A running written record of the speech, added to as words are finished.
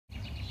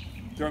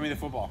Throw me the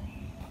football.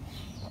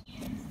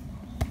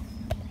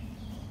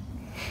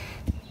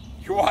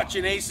 You're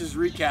watching Ace's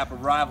recap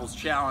of Rivals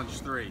Challenge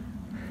 3.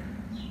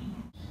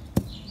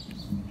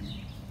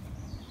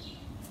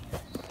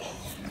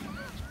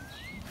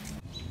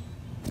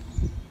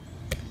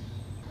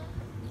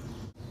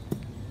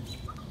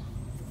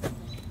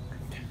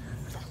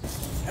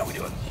 How we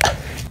doing?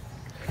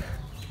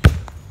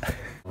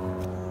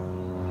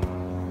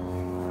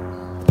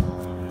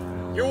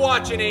 You're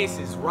watching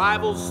Ace's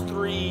Rivals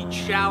 3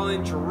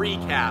 Challenge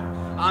Recap.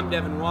 I'm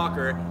Devin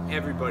Walker,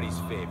 everybody's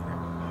favorite.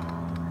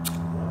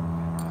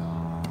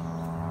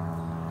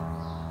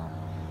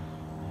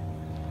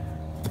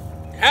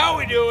 How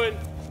we doing?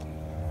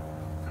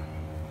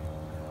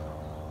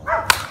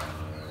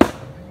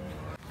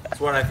 That's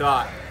what I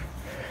thought.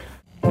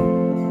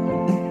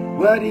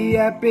 Well, the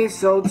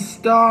episode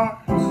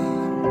starts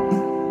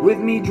with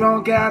me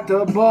drunk at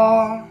the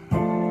bar,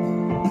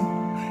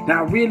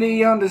 not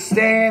really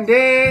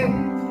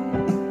understanding,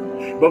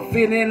 but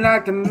feeling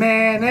like the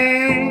man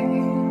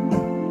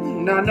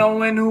ain't, not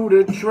knowing who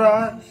to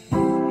trust.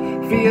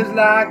 Feels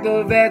like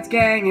the vet's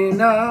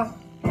ganging up,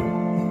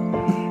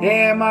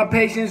 and my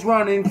patience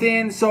running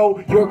thin.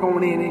 So you're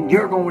going in and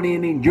you're going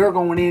in and you're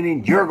going in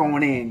and you're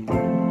going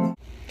in.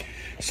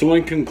 So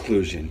in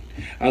conclusion,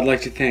 I'd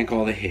like to thank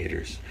all the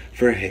haters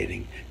for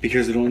hating,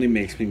 because it only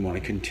makes me want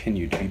to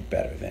continue to be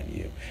better than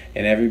you.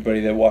 And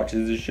everybody that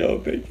watches the show,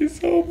 thank you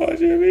so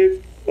much. It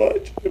means so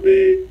much to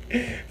me.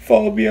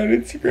 Follow me on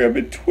Instagram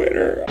and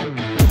Twitter.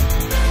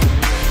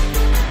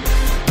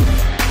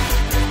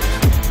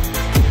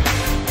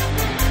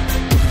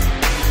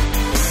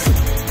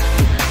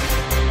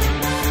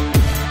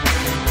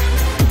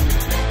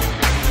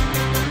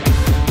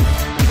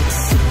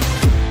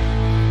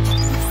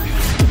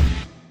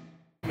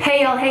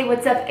 Hey,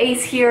 what's up?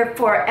 Ace here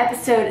for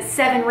episode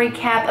 7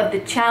 recap of the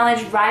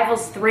challenge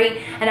Rivals 3,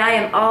 and I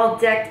am all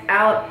decked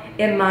out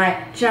in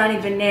my Johnny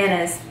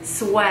Bananas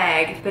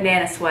swag,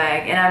 banana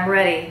swag, and I'm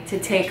ready to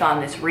take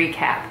on this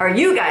recap. Are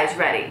you guys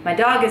ready? My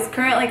dog is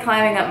currently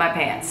climbing up my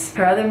pants.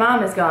 Her other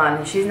mom is gone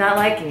and she's not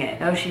liking it.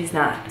 No, she's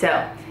not.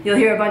 So you'll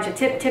hear a bunch of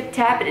tip, tip,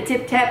 tap, and a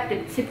tip, tap,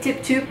 tip,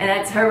 tip, toop, and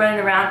that's her running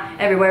around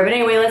everywhere. But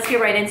anyway, let's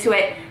get right into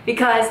it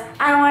because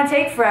I don't want to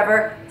take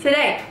forever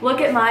today.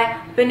 Look at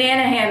my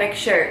banana hammock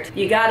shirt.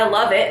 You gotta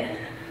love it.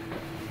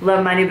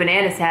 Love my new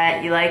bananas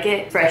hat. You like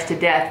it? Fresh to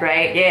death,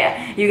 right?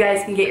 Yeah. You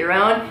guys can get your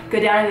own. Go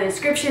down in the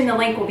description. The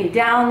link will be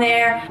down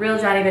there.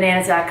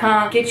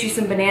 RealJohnnyBananas.com. Get you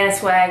some banana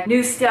swag.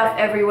 New stuff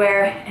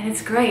everywhere. And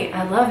it's great.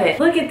 I love it.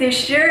 Look at this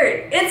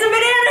shirt. It's a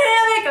banana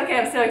hammock. Okay,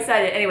 I'm so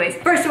excited. Anyways,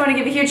 first I want to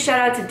give a huge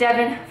shout out to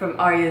Devin from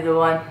Are You The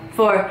One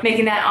for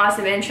making that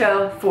awesome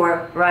intro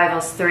for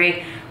Rivals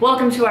 3.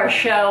 Welcome to our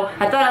show.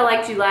 I thought I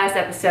liked you last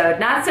episode.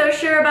 Not so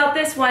sure about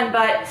this one,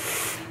 but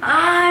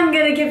I'm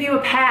gonna give you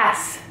a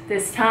pass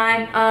this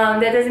time.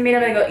 That doesn't mean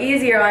I'm gonna go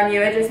easier on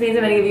you. It just means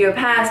I'm gonna give you a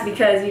pass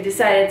because you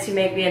decided to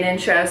make me an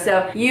intro.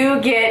 So you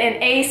get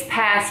an ace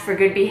pass for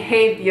good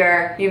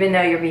behavior, even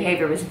though your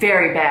behavior was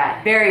very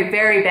bad. Very,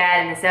 very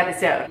bad in this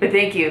episode. But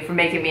thank you for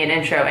making me an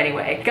intro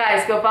anyway.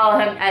 Guys, go follow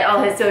him at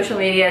all his social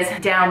medias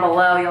down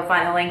below. You'll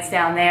find the links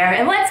down there.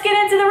 And let's get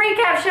into the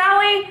recap, shall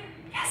we?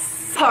 Yes.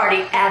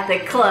 Party at the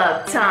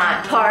club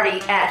time.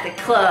 Party at the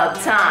club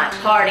time.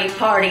 Party,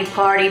 party,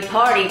 party,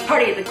 party.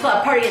 Party at the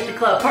club. Party at the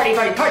club. Party,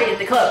 party, party at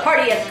the club.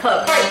 Party at the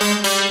club. Party.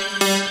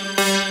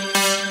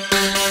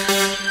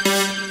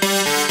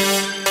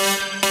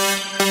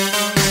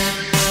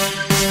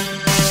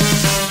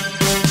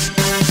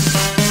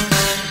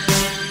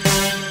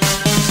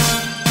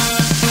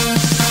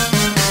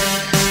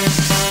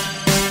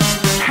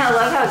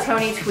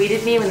 Tony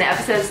tweeted me when the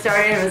episode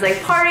started and was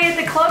like, party at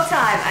the club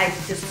time. I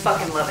just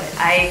fucking love it.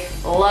 I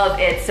love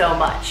it so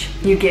much.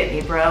 You get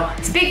me, bro.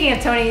 Speaking of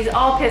Tony, he's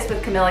all pissed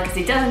with Camilla because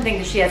he doesn't think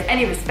that she has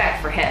any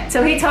respect for him.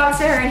 So he talks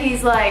to her and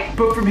he's like,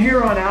 but from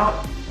here on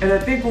out, and I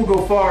think we'll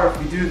go far if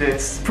we do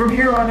this, from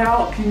here on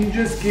out, can you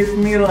just give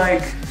me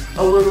like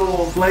a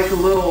little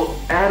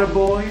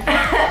attaboy?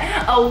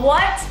 A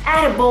what?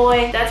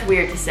 Attaboy? That's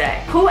weird to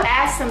say. Who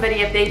asked somebody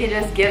if they can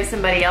just give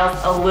somebody else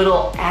a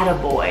little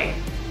attaboy?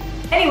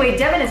 Anyway,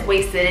 Devin is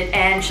wasted,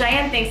 and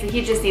Cheyenne thinks that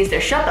he just needs to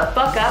shut the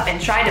fuck up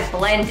and try to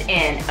blend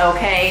in,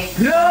 okay?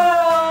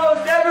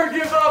 No! Never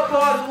give up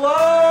on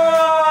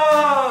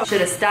love!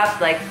 Should have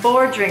stopped like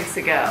 4 drinks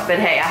ago. But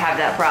hey, I have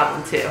that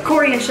problem too.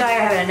 Corey and Shy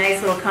are having a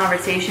nice little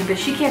conversation, but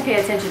she can't pay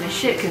attention to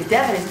shit because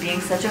Devin is being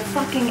such a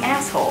fucking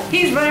asshole.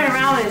 He's running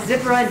around with his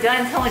zipper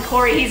undone telling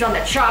Corey he's on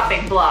the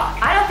chopping block.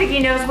 I don't think he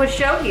knows what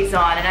show he's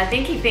on, and I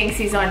think he thinks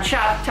he's on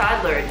Chopped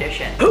Toddler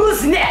Edition.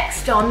 Who's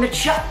next on the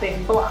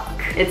chopping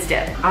block? It's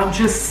Devin. I'm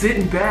just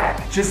sitting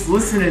back, just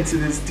listening to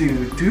this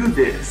dude do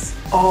this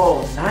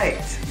all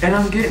night, and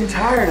I'm getting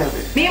tired of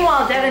it.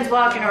 Meanwhile, Devin's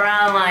walking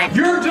around like,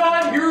 you're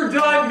done, you're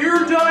done,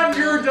 you're done,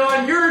 you're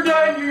done, you're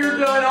done, you're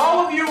done,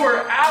 all of you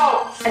are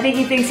out. I think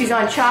he thinks he's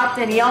on Chopped,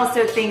 and he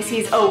also thinks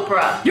he's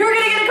Oprah. You're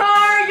gonna get a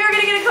car, you're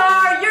gonna get a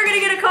car, you're gonna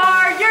get a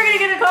car, you're gonna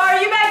get a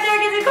car, you back there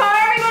gets a car,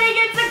 everybody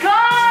gets a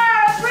car,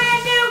 a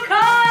brand new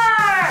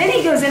car. Then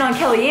he goes in on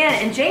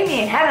Kellyanne, and Jamie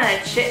ain't having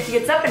that shit. He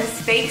gets up in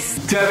his face.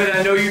 Devin,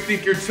 I know you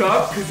think you're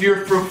tough because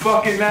you're from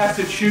fucking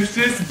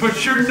Massachusetts,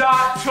 but you're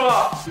not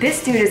tough.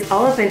 This dude is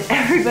all up in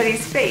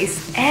everybody's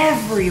face.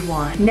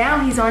 Everyone.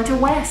 Now he's on to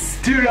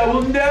Wes. Dude, I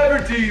will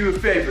never do you a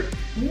favor.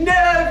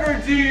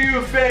 Never do you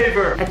a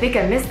favor. I think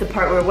I missed the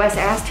part where Wes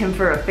asked him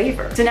for a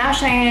favor. So now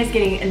Cheyenne is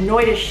getting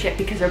annoyed as shit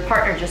because her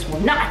partner just will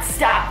not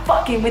stop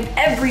fucking with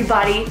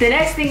everybody. The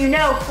next thing you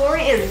know,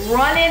 Corey is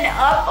running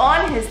up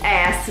on his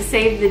ass to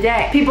save the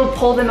day. People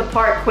pull them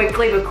apart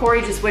quickly, but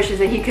Corey just wishes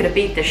that he could have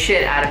beat the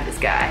shit out of this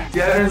guy.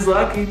 Devin's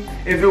lucky.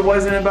 If it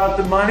wasn't about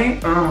the money,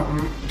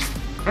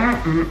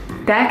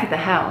 Back at the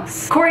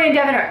house, Corey and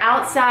Devin are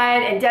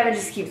outside, and Devin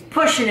just keeps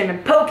pushing him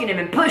and poking him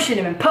and pushing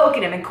him and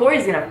poking him, and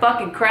Corey's gonna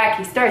fucking crack.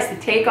 He starts to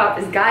take off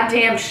his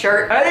goddamn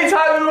shirt.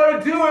 anytime we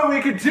want to do it, we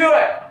can do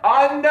it.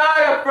 I'm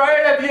not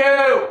afraid of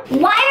you.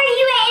 Why are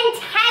you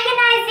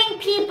antagonizing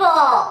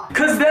people?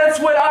 Because that's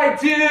what I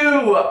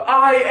do.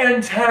 I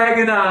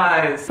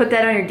antagonize. Put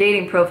that on your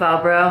dating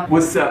profile, bro.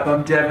 What's up?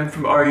 I'm Devin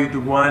from Are You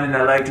The One, and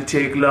I like to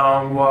take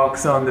long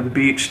walks on the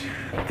beach,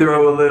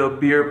 throw a little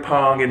beer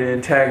pong, and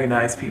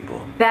antagonize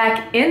people.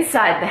 Back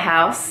inside the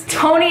house,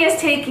 Tony is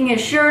taking his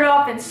shirt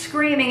off and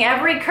screaming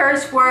every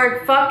curse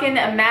word fucking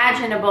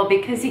imaginable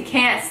because he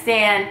can't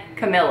stand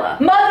Camilla.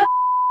 Mother.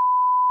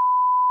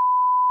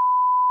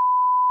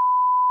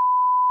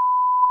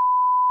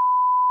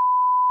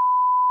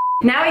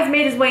 Now he's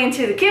made his way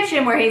into the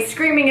kitchen where he's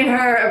screaming at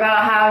her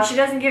about how she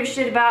doesn't give a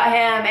shit about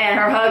him and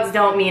her hugs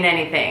don't mean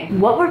anything.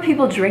 What were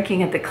people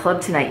drinking at the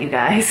club tonight, you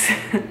guys?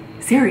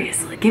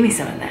 Seriously, give me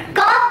some of that.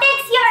 Go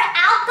fix your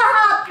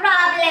alcohol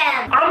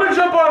problem. I'm gonna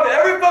jump off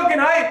every fucking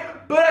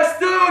height, but I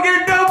still don't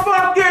get no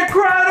fucking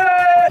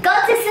credit! Go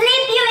to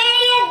sleep, you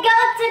idiot. Go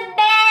to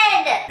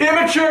bed.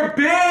 Immature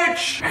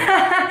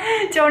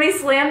bitch! Tony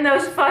slammed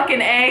those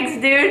fucking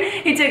eggs, dude.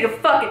 He took a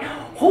fucking,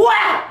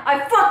 wow!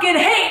 I fucking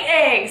hate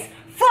eggs!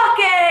 Fuck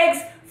eggs!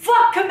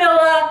 Fuck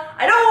Camilla!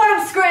 I don't want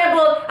them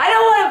scrambled! I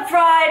don't want them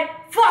fried!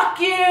 Fuck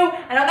you!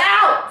 And I'm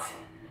out!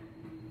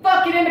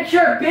 Fucking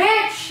immature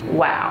bitch!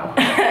 Wow.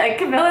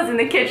 Camilla's in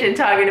the kitchen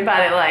talking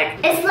about it like,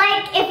 It's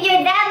like if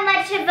you're that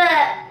much of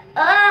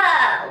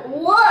a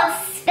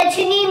wuss that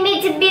you need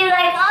me to be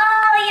like,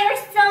 oh, you're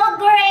so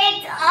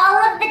great all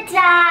of the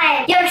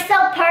time. You're so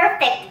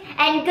perfect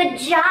and good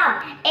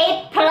job.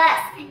 A+.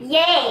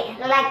 Yay.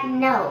 Like,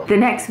 no. the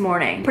next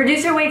morning.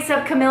 Producer wakes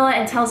up Camilla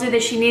and tells her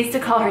that she needs to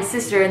call her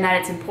sister and that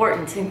it's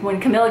important. And when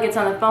Camilla gets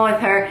on the phone with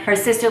her, her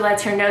sister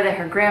lets her know that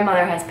her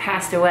grandmother has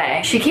passed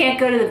away. She can't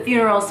go to the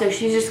funeral, so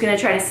she's just gonna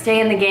try to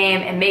stay in the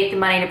game and make the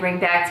money to bring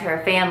back to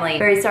her family.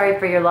 Very sorry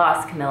for your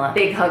loss, Camilla.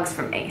 Big hugs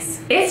from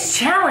Ace. It's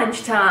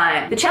challenge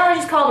time! The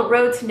challenge is called A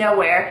Road to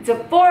Nowhere. It's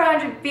a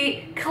 400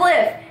 feet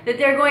cliff that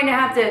they're going to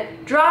have to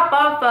drop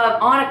off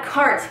of on a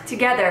cart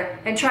together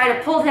and try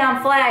to pull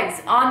down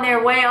flags on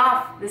their way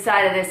off the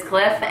side of this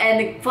cliff. And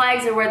the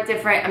flags are worth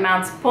different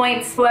amounts of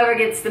points. Whoever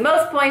gets the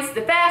most points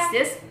the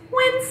fastest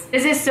wins.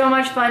 This is so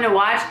much fun to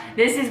watch.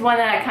 This is one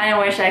that I kind of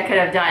wish I could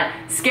have done.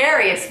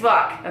 Scary as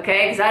fuck,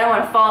 okay? Because I don't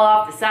want to fall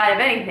off the side of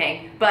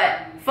anything,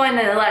 but fun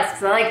nonetheless,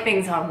 because I like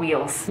things on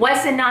wheels.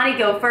 Wes and Nani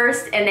go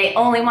first, and they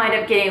only wind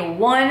up getting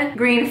one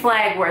green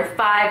flag worth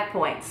 5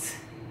 points.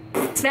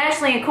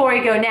 Smashley and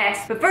Corey go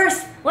next, but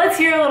first, let's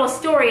hear a little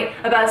story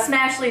about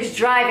Smashley's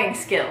driving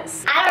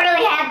skills. I don't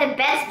really have the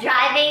best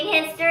driving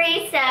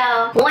history,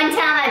 so one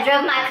time I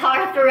drove my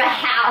car through a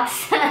house.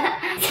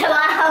 So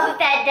I hope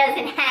that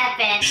doesn't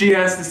happen. She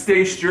has to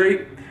stay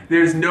straight.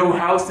 There's no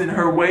house in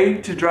her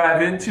way to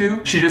drive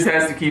into. She just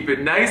has to keep it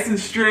nice and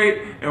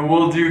straight, and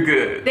we'll do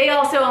good. They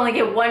also only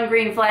get one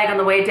green flag on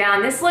the way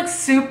down. This looks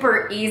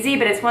super easy,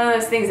 but it's one of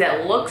those things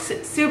that looks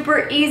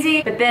super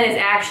easy, but then is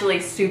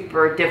actually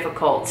super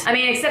difficult. I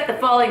mean, except the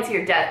falling to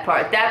your death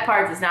part. That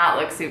part does not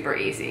look super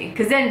easy.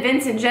 Because then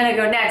Vince and Jenna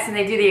go next, and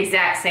they do the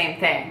exact same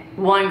thing.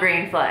 One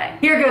green flag.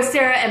 Here goes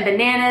Sarah and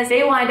Bananas.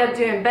 They wind up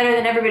doing better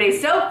than everybody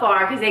so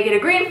far, because they get a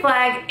green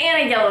flag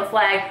and a yellow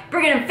flag,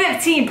 bringing them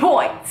 15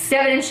 points.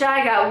 Devin and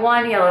Shy got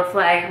one yellow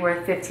flag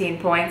worth 15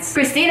 points.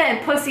 Christina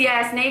and Pussy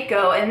Ass Nate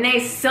go, and they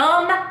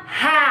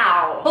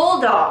somehow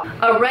pulled off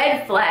a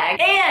red flag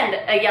and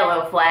a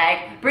yellow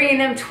flag, bringing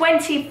them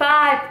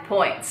 25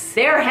 points.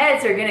 Their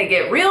heads are gonna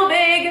get real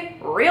big,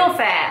 real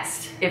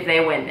fast if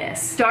they win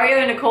this. Dario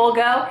and Nicole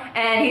go,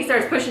 and he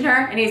starts pushing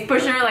her, and he's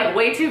pushing her like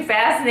way too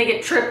fast, and they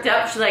get tripped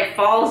up. She like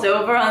falls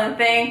over on the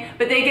thing,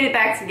 but they get it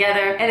back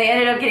together, and they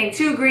ended up getting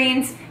 2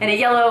 greens and a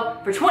yellow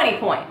for 20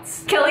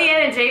 points.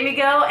 Kellyanne and Jamie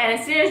go, and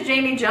as soon as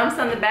Jamie jumps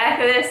on the back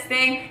of this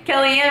thing,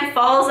 Kellyanne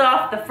falls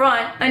off the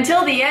front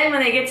until the end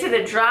when they get to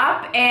the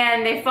drop,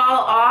 and they fall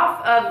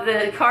off of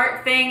the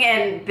cart thing,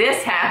 and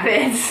this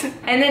happens.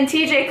 And then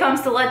TJ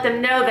comes to let them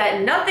know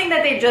that nothing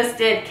that they just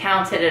did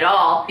counted at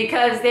all,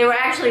 because they were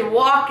actually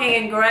walking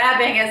and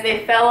grabbing as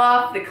they fell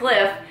off the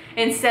cliff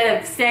instead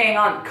of staying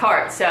on the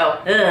cart,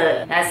 so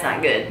that's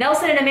not good.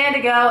 Nelson and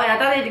Amanda go, and I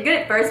thought they did good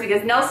at first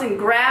because Nelson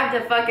grabbed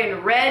a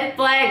fucking red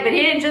flag, but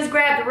he didn't just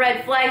grab the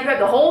red flag, he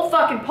grabbed the whole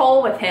fucking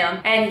pole with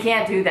him, and you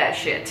can't do that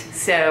shit.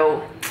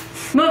 So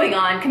Moving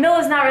on,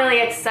 Camilla's not really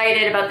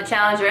excited about the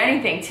challenge or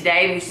anything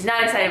today because she's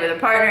not excited with her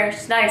partner,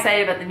 she's not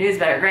excited about the news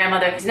about her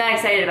grandmother, she's not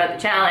excited about the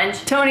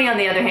challenge. Tony, on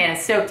the other hand,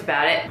 is stoked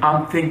about it.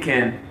 I'm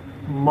thinking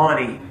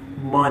money,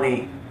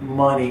 money,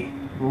 money,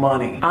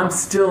 money. I'm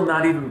still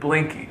not even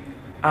blinking.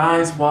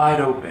 Eyes wide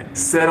open,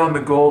 set on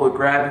the goal of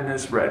grabbing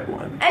this red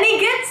one. And he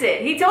gets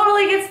it. He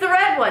totally gets the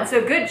red one.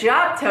 So good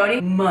job,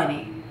 Tony.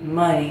 Money,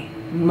 money,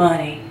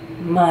 money,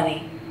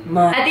 money.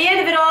 Money. At the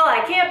end of it all,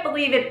 I can't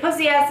believe it.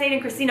 Pussy ass Nate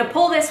and Christina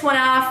pull this one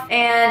off,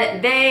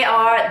 and they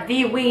are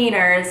the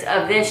winners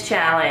of this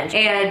challenge.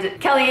 And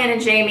Kellyanne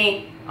and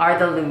Jamie are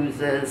the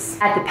losers.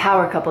 At the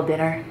power couple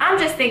dinner, I'm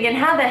just thinking,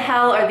 how the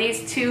hell are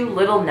these two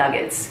little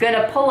nuggets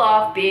gonna pull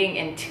off being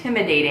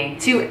intimidating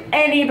to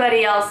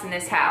anybody else in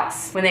this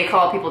house when they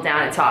call people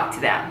down and talk to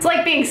them? It's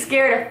like being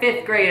scared of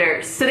 5th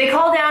graders. So they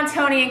call down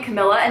Tony and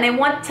Camilla, and they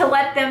want to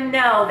let them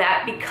know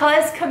that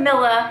because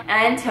Camilla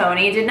and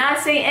Tony did not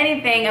say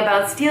anything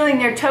about stealing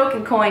their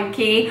token coin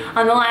key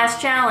on the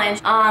last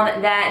challenge,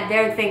 that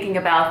they're thinking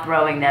about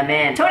throwing them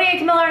in. Tony and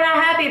Camilla are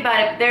not happy about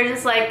it, but they're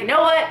just like, you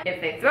know what?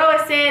 If they throw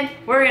us in,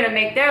 we're gonna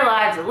make their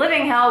lives a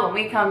living hell when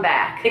we come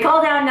back. They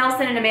call down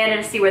Nelson and Amanda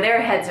to see where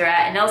their heads are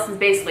at, and Nelson's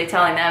basically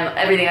telling them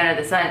everything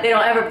under the sun. They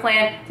don't ever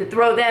plan to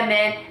throw them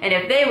in, and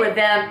if they were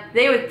them,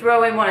 they would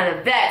throw in one of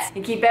the vets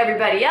and keep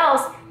everybody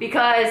else,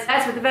 because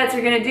that's what the vets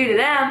are gonna do to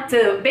them.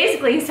 So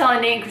basically he's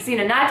telling Nate and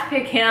Christina not to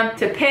pick him,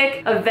 to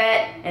pick a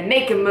vet and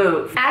make a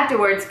move.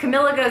 Afterwards,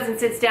 Camilla goes and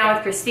sits down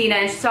with Christina,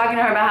 and she's talking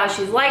to her about how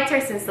she's liked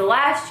her since the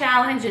last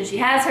challenge, and she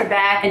has her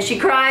back, and she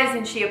cries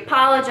and she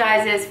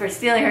apologizes for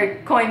stealing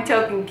her coin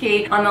token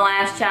key on the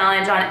last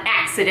challenge on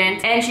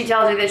accident, and she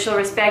tells her that she'll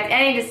respect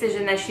any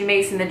decision that she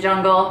makes in the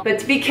jungle, but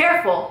to be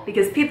careful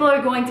because people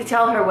are going to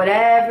tell her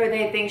whatever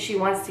they think she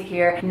wants to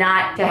hear,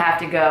 not to have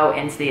to go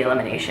into the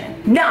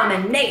elimination.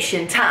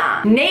 Nomination time!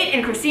 Nate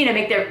and Christina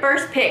make their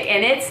first pick,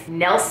 and it's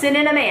Nelson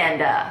and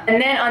Amanda.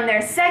 And then on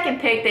their second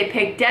pick, they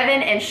pick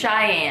Devin and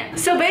Cheyenne.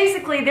 So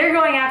basically, they're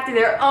going after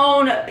their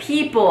own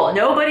people.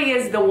 Nobody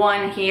is the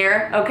one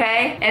here,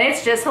 okay? And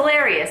it's just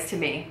hilarious to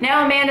me.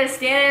 Now Amanda's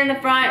standing in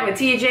the front with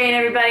TJ and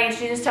everybody, and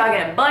she's just talking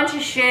a bunch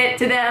of shit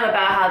to them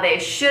about how they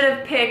should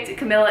have picked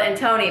Camilla and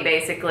Tony,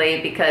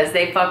 basically, because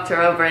they fucked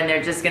her over and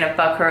they're just gonna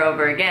fuck her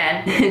over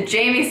again.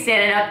 Jamie's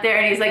standing up there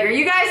and he's like, are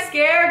you guys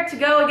scared to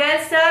go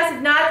against us?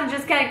 If not, then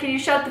just can you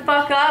shut the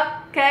fuck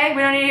up? Okay?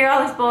 We don't need to hear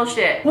all this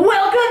bullshit. Welcome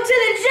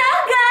to the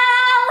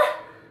jungle!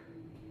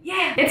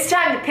 Yeah, it's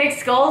time to pick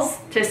skulls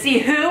to see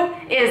who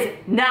is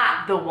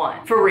not the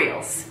one. For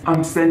reals.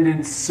 I'm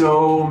sending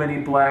so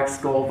many Black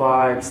Skull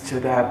vibes to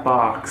that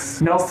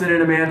box. Nelson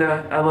and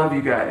Amanda, I love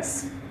you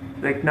guys.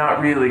 Like, not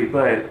really,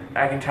 but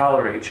I can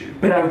tolerate you.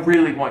 But I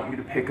really want you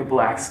to pick a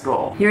Black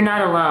Skull. You're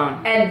not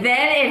alone. And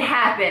then it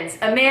happens.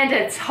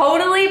 Amanda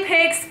totally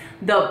picks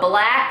the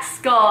Black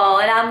Skull,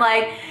 and I'm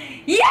like,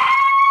 yeah!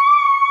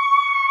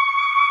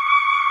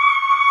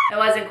 I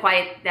wasn't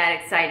quite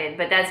that excited,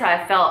 but that's how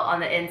I felt on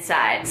the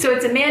inside. So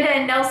it's Amanda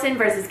and Nelson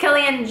versus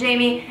Kellyanne and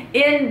Jamie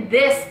in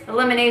this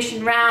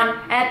elimination round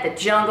at the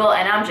jungle,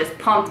 and I'm just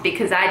pumped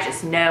because I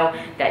just know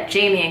that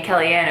Jamie and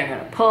Kellyanne are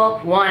gonna pull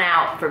one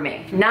out for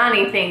me.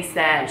 Nani thinks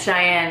that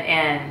Cheyenne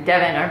and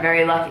Devin are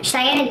very lucky.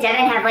 Cheyenne and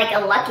Devin have like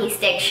a lucky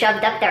stick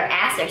shoved up their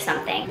ass or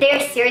something.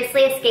 They're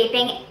seriously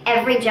escaping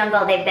every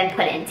jungle they've been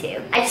put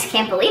into. I just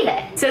can't believe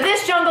it. So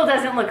this jungle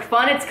doesn't look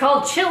fun. It's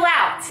called Chill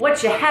Out.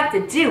 What you have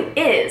to do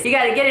is you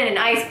gotta get in an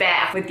ice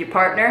bath with your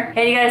partner,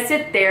 and you gotta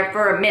sit there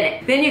for a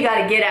minute. Then you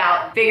gotta get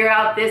out, figure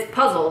out this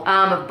puzzle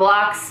of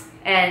blocks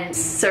and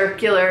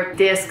circular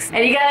discs,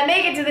 and you gotta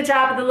make it to the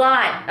top of the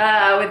line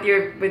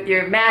with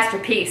your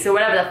masterpiece or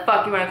whatever the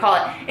fuck you want to call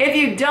it. If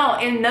you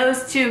don't in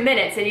those 2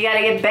 minutes, then you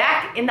gotta get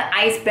back in the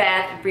ice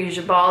bath and freeze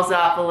your balls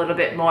off a little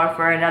bit more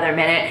for another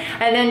minute,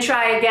 and then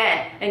try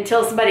again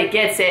until somebody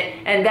gets it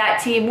and that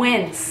team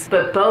wins.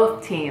 But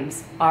both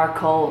teams are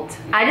cold.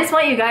 I just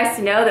want you guys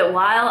to know that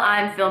while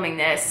I'm filming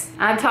this,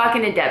 I'm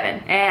talking to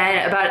Devin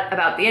and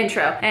about the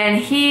intro,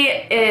 and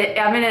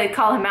I'm gonna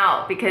call him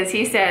out because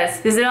he says,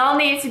 does it all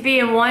need to be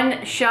in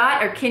one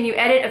shot, or can you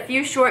edit a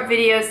few short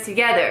videos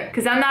together?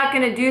 Because I'm not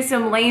gonna do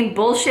some lame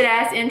bullshit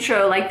ass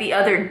intro like the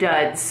other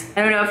duds.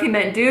 I don't know if he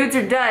meant dudes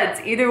or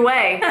duds, either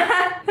way.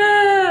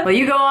 Well,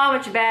 you go on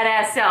with your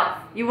badass self.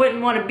 You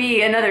wouldn't want to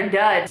be another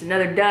dud.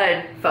 Another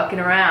dud fucking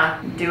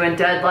around, doing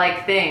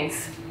dud-like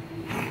things.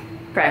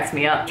 Cracks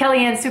me up.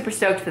 Kellyanne's super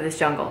stoked for this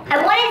jungle.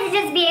 I wanted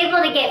to just be able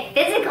to get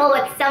physical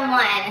with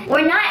someone.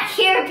 We're not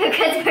here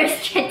because we're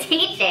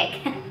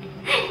strategic.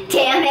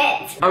 Damn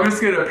it. I'm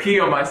just gonna pee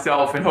on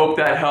myself and hope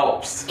that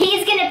helps.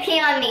 He's gonna pee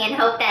on me and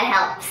hope that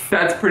helps.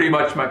 That's pretty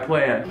much my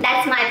plan.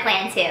 That's my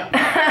plan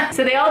too.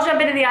 So they all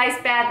jump into the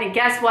ice bath, and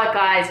guess what,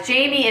 guys?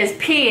 Jamie is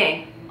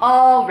peeing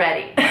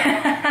already.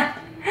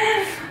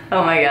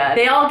 Oh my god.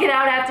 They all get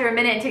out after a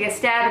minute and take a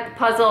stab at the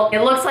puzzle.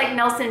 It looks like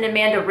Nelson and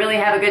Amanda really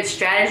have a good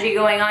strategy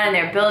going on, and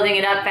they're building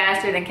it up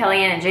faster than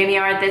Kellyanne and Jamie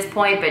are at this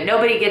point, but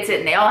nobody gets it,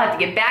 and they all have to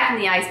get back in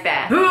the ice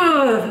bath.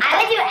 I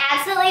would do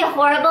absolutely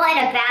horrible in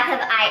a bath of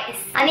ice.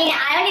 I mean,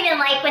 I don't even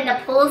like when the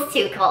pool's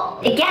too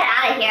cold. Get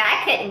out of here,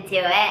 I couldn't do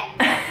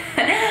it.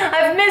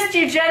 I've missed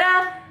you,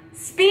 Jenna.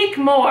 Speak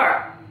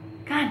more.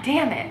 God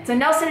damn it. So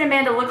Nelson and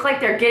Amanda look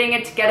like they're getting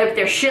it together, but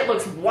their shit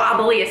looks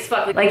wobbly as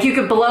fuck. Like you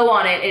could blow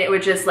on it and it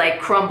would just like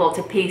crumble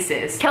to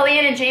pieces.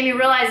 Kellyanne and Jamie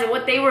realize that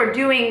what they were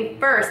doing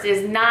first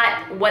is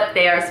not what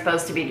they are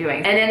supposed to be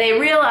doing. And then they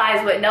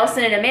realize what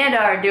Nelson and Amanda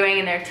are doing,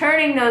 and they're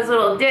turning those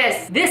little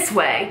discs this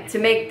way to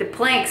make the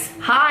planks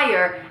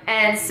higher.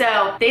 And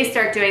so they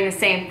start doing the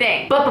same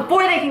thing. But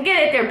before they can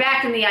get it, they're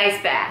back in the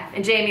ice bath.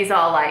 And Jamie's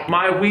all like,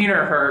 my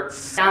wiener hurts.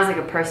 Sounds like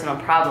a personal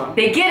problem.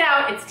 They get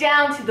out, it's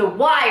down to the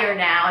wire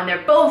now, and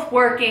they're both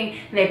working,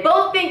 and they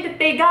both think that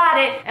they got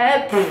it,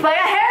 like a hair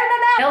in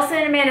my mouth. Nelson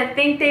and Amanda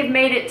think they've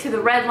made it to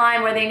the red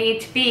line where they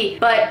need to be,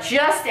 but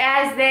just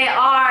as they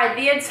are,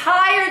 the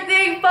entire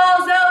thing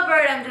falls over,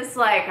 and I'm just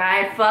like,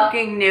 I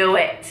fucking knew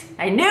it.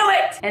 I knew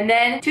it! And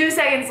then 2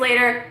 seconds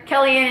later,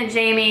 Kellyanne and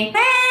Jamie in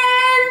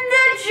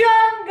the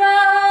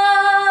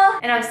jungle!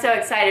 And I'm so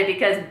excited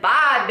because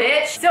bye,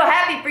 bitch. So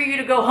happy for you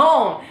to go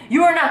home.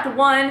 You are not the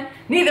one,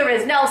 neither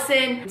is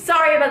Nelson. I'm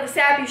sorry about the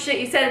sappy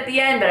shit you said at the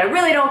end, but I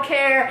really don't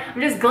care.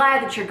 I'm just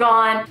glad that you're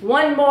gone.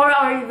 One more,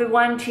 are you the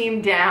one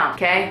team down,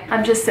 okay?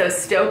 I'm just so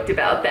stoked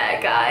about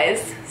that,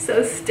 guys.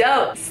 So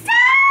stoked.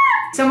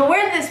 So I'm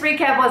aware that this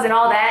recap wasn't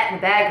all that in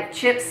a bag of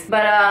chips,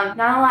 but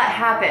not a lot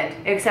happened,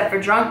 except for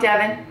Drunk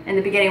Devin in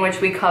the beginning,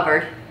 which we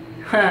covered.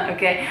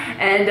 Okay,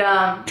 and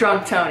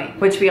Drunk Tony,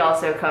 which we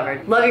also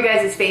covered. Love you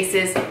guys'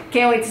 faces.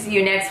 Can't wait to see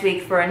you next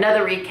week for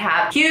another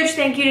recap. Huge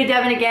thank you to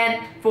Devin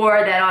again for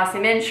that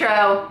awesome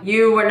intro.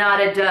 You were not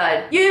a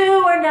dud.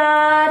 You were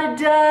not a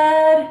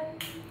dud.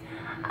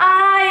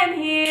 I am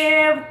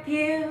here with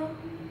you.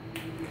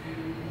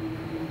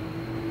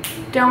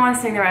 Don't want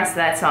to sing the rest of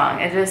that song.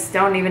 I just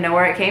don't even know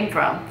where it came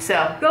from.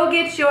 So go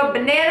get your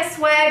banana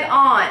swag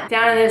on.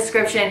 Down in the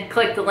description,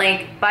 click the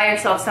link, buy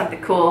yourself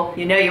something cool.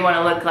 You know you want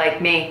to look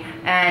like me.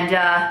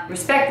 And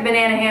respect the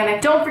banana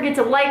hammock. Don't forget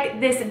to like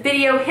this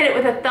video, hit it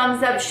with a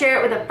thumbs up, share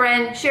it with a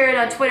friend, share it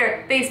on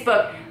Twitter,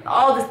 Facebook,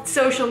 all the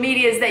social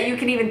medias that you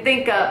can even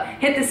think of.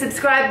 Hit the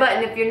subscribe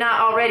button if you're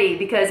not already,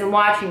 because I'm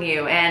watching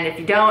you, and if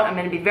you don't, I'm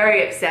gonna be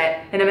very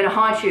upset, and I'm gonna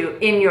haunt you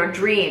in your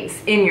dreams,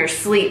 in your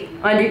sleep,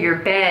 under your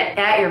bed,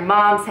 at your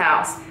mom's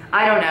house.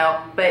 I don't know,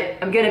 but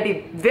I'm gonna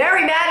be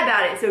very mad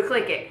about it, so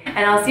click it. And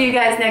I'll see you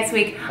guys next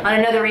week on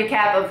another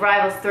recap of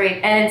Rivals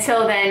 3, and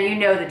until then, you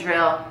know the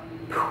drill.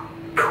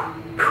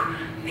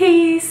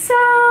 Peace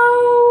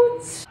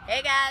out!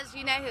 Hey guys,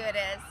 you know who it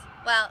is.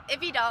 Well,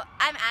 if you don't,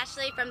 I'm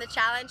Ashley from the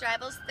Challenge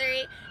Rivals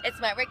 3.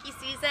 It's my rookie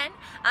season.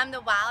 I'm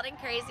the wild and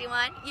crazy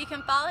one. You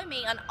can follow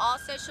me on all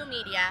social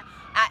media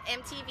at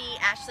MTV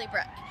Ashley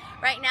Brooke.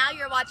 Right now,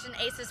 you're watching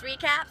Aces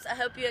Recaps. I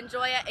hope you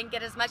enjoy it and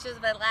get as much of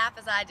a laugh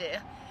as I do.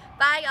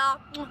 Bye,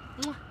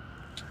 y'all.